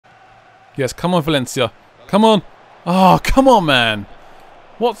Yes, come on, Valencia. Come on. Oh, come on, man.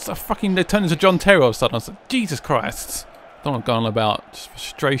 What's the fucking... They turned into John Terry all of a sudden. I was like, Jesus Christ. Don't want to go on about just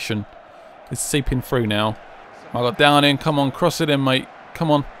frustration. It's seeping through now. I got down in. Come on, cross it in, mate.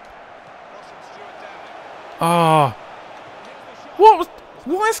 Come on. Ah. Oh.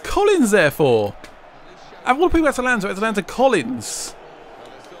 What is Collins there for? Of all the people at Atlanta, it's Atlanta Collins.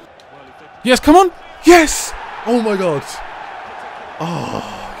 Yes, come on. Yes. Oh my God.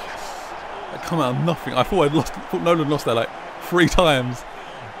 Oh, yes. That come out of nothing. I thought Nolan lost that like 3 times.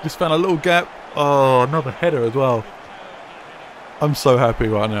 Just found a little gap. Oh, another header as well. I'm so happy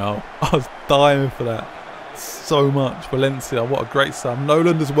right now. I was dying for that. So much. Valencia, what a great sub.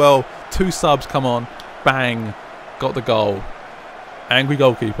 Nolan as well. 2 subs, come on. Bang. Got the goal. Angry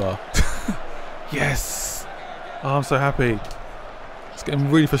goalkeeper. Yes. Oh, I'm so happy. It's getting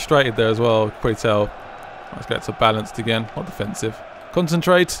really frustrated there as well. You can probably tell. Let's get to balanced again. Not defensive.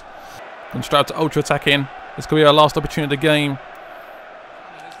 Concentrate. And straight to ultra attacking. This could be our last opportunity of the game.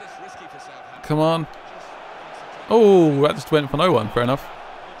 Come on. Oh, that just went for no one. Fair enough.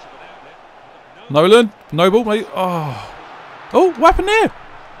 Nolan. Noble, mate. Oh. Oh, what happened there?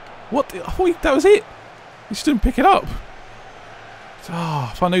 What? I thought that was it. He just didn't pick it up. Oh,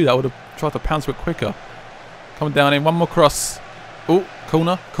 if I knew that, I would have tried to pounce a bit quicker. Coming down in. One more cross. Oh,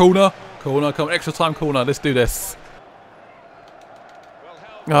 corner. Corner. Corner. Come on. Extra time corner. Let's do this.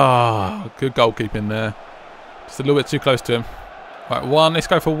 Ah, good goalkeeping there. Just a little bit too close to him. Right, one. Let's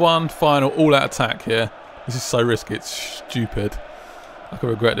go for one final all-out attack here. This is so risky. It's stupid. I could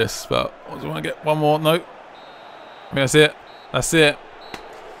regret this, but I just want to get one more. No. I mean, that's it. That's it.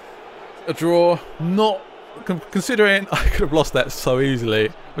 A draw. Not considering I could have lost that so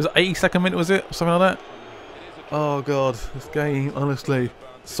easily. Was it 82nd minute? Was it or something like that? Oh God, this game honestly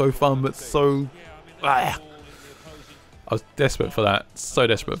so fun, but so. I was desperate for that. So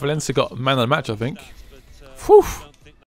desperate. Valencia got man of the match, I think. Whew.